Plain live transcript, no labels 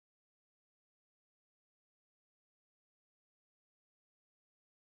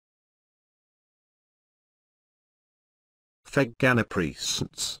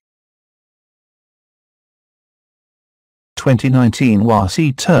Fergghanalearninggames. 2019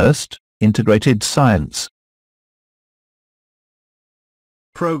 Wassce Terst, Integrated Science.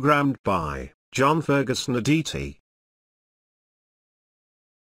 Programmed by John Fergghanalearninggames.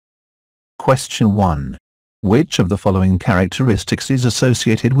 Question 1. Which of the following characteristics is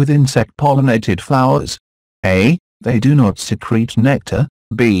associated with insect-pollinated flowers? A. They do not secrete nectar.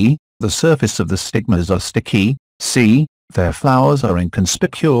 B. The surface of the stigmas are sticky. C. Their flowers are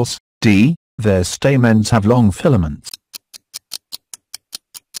inconspicuous. D. Their stamens have long filaments.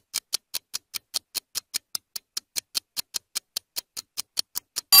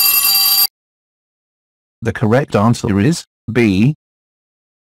 The correct answer is B.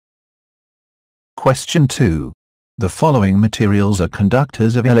 Question 2. The following materials are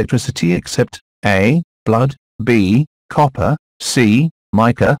conductors of electricity except A. Blood, B. Copper, C.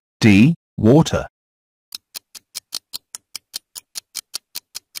 Mica, D. Water.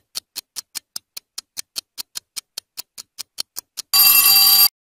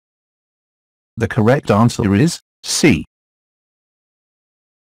 The correct answer is C.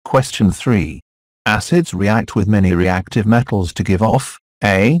 Question 3. Acids react with many reactive metals to give off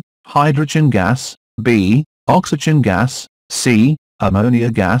A. Hydrogen gas, B. Oxygen gas, C.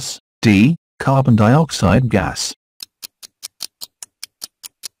 Ammonia gas, D. Carbon dioxide gas.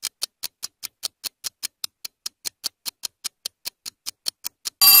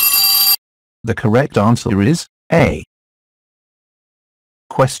 The correct answer is A.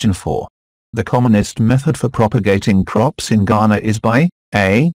 Question 4. The commonest method for propagating crops in Ghana is by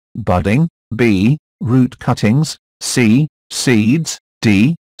A. Budding, B. Root cuttings, C. Seeds,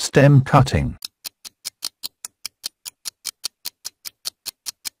 D. Stem cutting.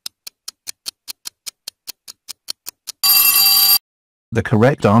 The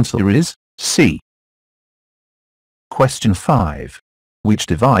correct answer is C. Question 5. Which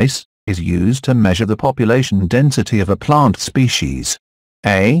device is used to measure the population density of a plant species?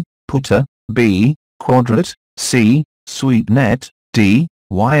 A. Putter, B. Quadrate, C. Sweep net, D.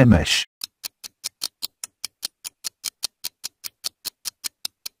 Wire mesh.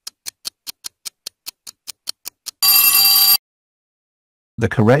 The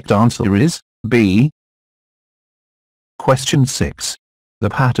correct answer is B. Question 6. The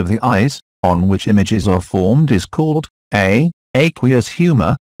part of the eyes on which images are formed is called A. Aqueous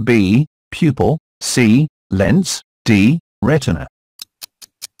humour, B. Pupil, C. Lense, D. Retina.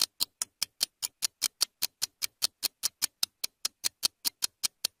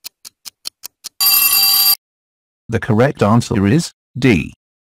 The correct answer is D.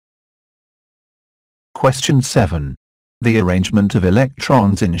 Question 7. The arrangement of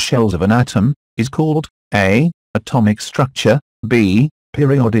electrons in shells of an atom is called A. Atomic structure, B.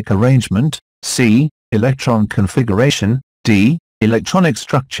 Periodic arrangement, C. Electron configuration, D. Electronic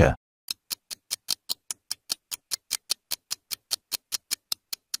structure.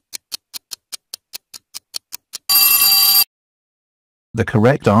 The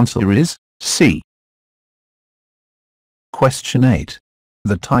correct answer is C. Question 8.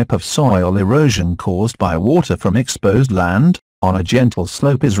 The type of soil erosion caused by water from exposed land on a gentle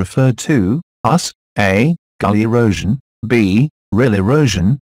slope is referred to as A. Gulley erosion, B. Rill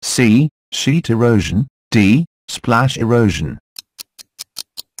erosion, C. Sheet erosion, D. Splash erosion.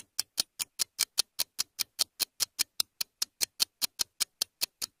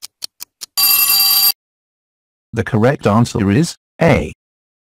 The correct answer is A.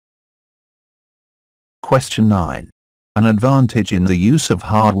 Question 9. An advantage in the use of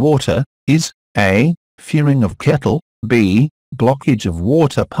hard water is A. Furring of kettle, B. Blockage of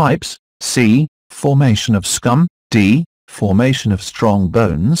water pipes, C. Formation of scum, D. Formation of strong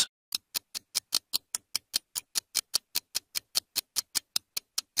bones.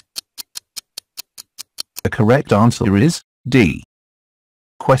 The correct answer is D.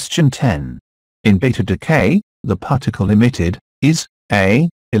 Question 10. In beta decay, the particle emitted is A.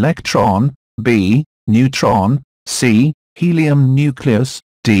 Electron, B. Neutron, C. Helium nucleus,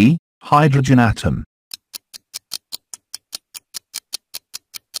 D. Hydrogen atom.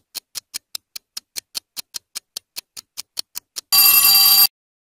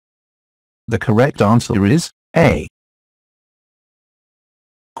 The correct answer is A.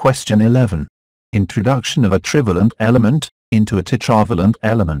 Question 11. Introduction of a trivalent element into a tetravalent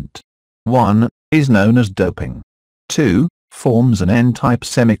element. 1. Is known as doping. 2. Forms an N-type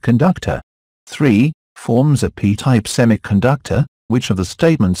semiconductor. 3. Forms a P-type semiconductor. Which of the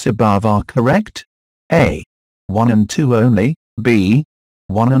statements above are correct? A. 1 and 2 only, B.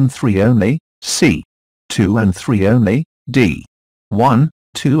 1 and 3 only, C. 2 and 3 only, D. 1,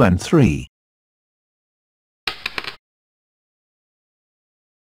 2 and 3.